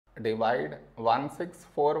Divide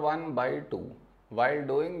 1641 by 2. While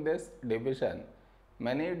doing this division,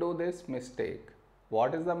 many do this mistake.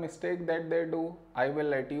 What is the mistake that they do? I will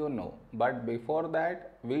let you know. But before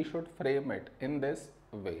that, we should frame it in this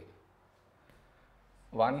way.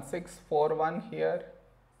 1641 here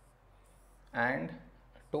and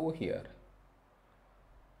 2 here.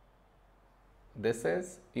 This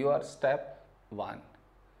is your step 1.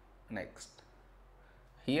 Next.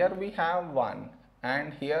 Here we have 1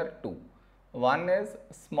 and here 2. 1 is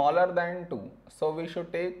smaller than 2. So we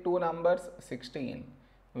should take two numbers 16.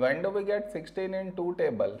 When do we get 16 in 2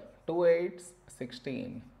 table? 2 8s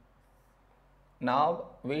 16. Now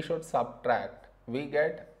we should subtract. We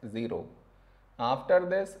get 0. After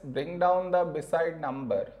this, bring down the beside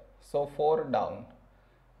number. So 4 down.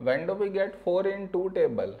 When do we get 4 in 2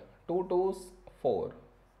 table? 2 2s 4.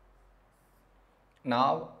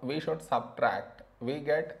 Now we should subtract. We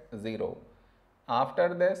get 0.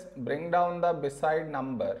 After this, bring down the beside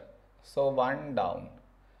number. So 1 down.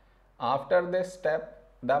 After this step,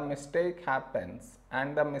 the mistake happens,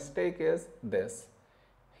 and the mistake is this.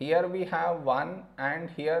 Here we have 1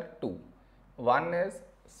 and here 2. 1 is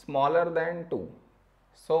smaller than 2.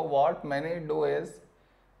 So what many do is,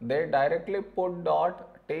 they directly put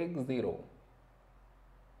dot, take 0,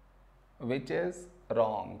 which is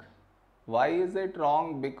wrong. Why is it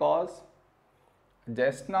wrong? Because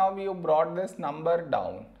just now you brought this number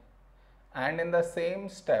down, and in the same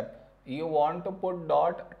step you want to put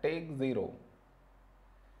dot, take 0,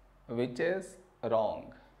 which is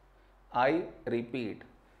wrong. I repeat,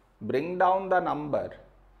 bring down the number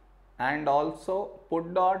and also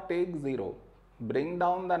put dot, take 0. Bring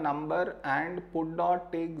down the number and put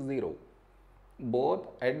dot, take 0. Both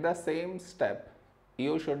at the same step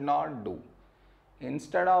you should not do.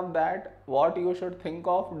 Instead of that, what you should think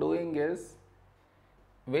of doing is,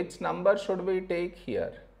 which number should we take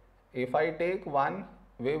here? If I take 1,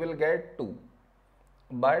 we will get 2.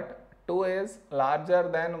 But 2 is larger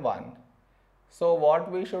than 1. So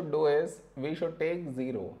what we should do is, we should take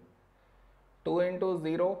 0. 2 into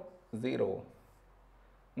 0, 0.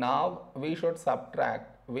 Now we should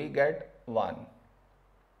subtract. We get 1.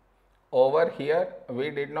 Over here, we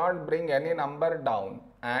did not bring any number down,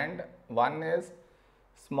 and 1 is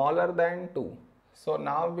smaller than 2. So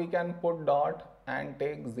now we can put dot and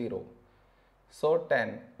take 0. So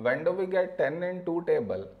 10. When do we get 10 in 2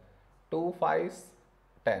 table? 2 5s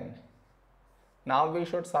 10. Now we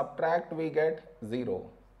should subtract. We get 0.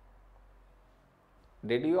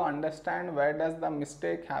 Did you understand where does the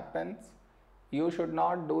mistake happens? You should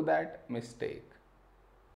not do that mistake.